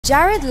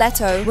Jared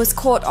Leto was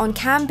caught on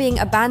cam being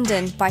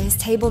abandoned by his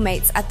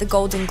tablemates at the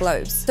Golden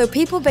Globes. So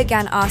people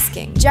began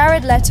asking,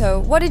 Jared Leto,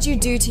 what did you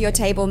do to your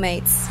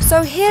tablemates?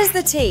 So here's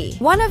the tea.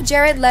 One of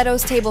Jared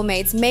Leto's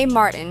tablemates, Mae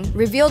Martin,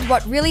 revealed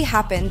what really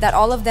happened that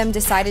all of them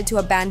decided to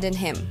abandon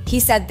him. He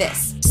said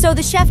this. So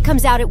the chef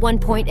comes out at one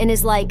point and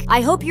is like,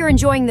 I hope you're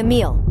enjoying the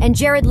meal. And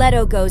Jared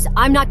Leto goes,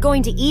 I'm not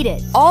going to eat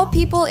it. All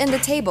people in the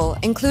table,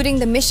 including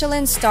the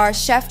Michelin star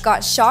chef,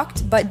 got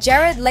shocked, but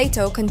Jared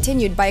Leto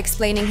continued by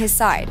explaining his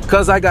side.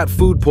 Because I got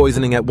food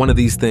poisoning at one of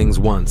these things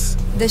once.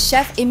 The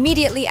chef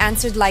immediately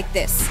answered like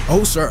this.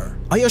 Oh sir,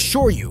 I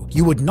assure you,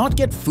 you would not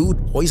get food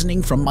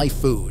poisoning from my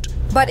food.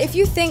 But if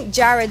you think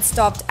Jared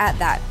stopped at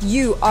that,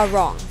 you are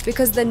wrong,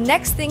 because the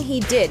next thing he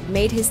did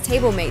made his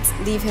tablemates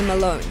leave him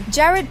alone.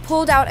 Jared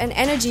pulled out an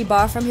energy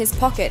bar from his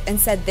pocket and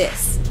said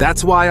this.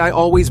 That's why I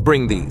always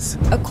bring these.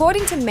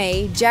 According to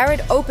Mae,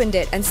 Jared opened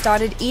it and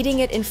started eating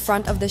it in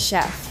front of the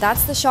chef.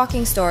 That's the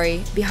shocking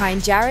story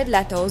behind Jared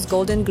Leto's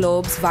Golden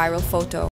Globes viral photo.